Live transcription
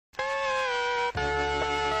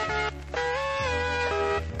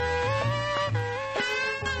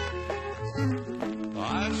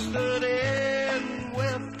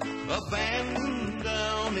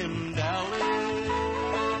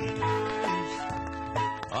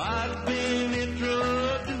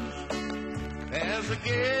a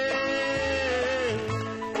guest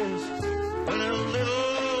when a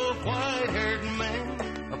little white-haired man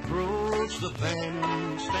approached the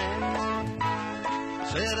bandstand.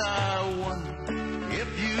 Said, I wonder if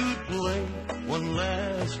you'd play one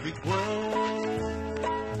last request.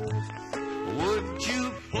 Would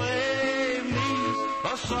you play me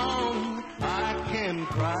a song I can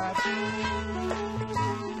cry to?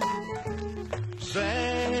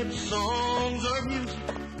 Sad songs are music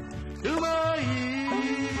to my ears.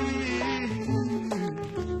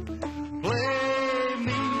 Play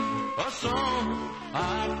me a song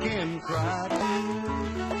I can cry to.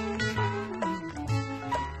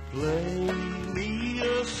 Play me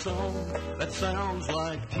a song that sounds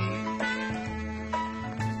like tears.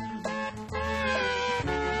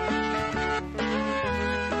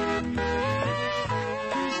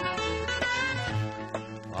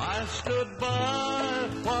 I stood by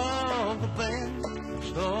while the band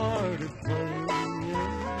started playing,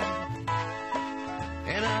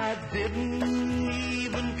 and I didn't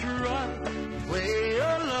even try to play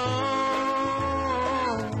along.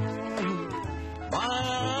 My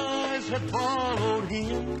eyes had followed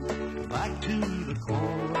him back to the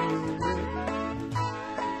corner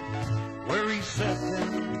where he sat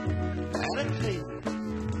down at a table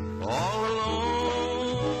all alone.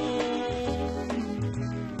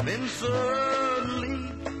 Then suddenly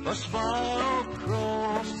a smile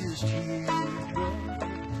crossed his teardrop,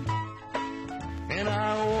 and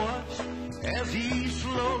I watched as he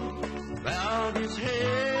slowly bowed his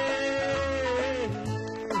head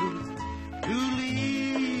to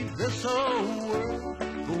leave this whole world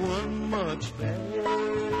going much better.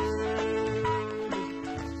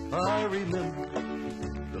 I remember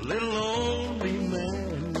the little lonely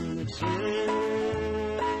man that said,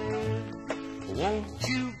 won't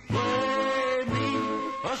you play me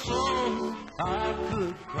a song I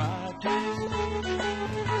could cry to?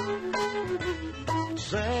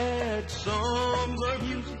 Sad songs are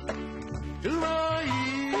music to my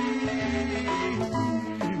ears.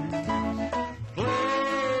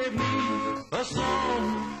 Play me a song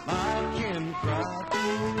I can cry to.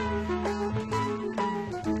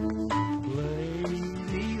 Play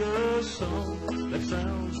me a song that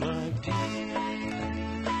sounds like tears.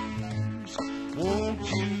 Won't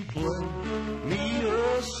you play me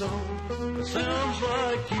a song that sounds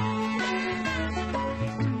like you?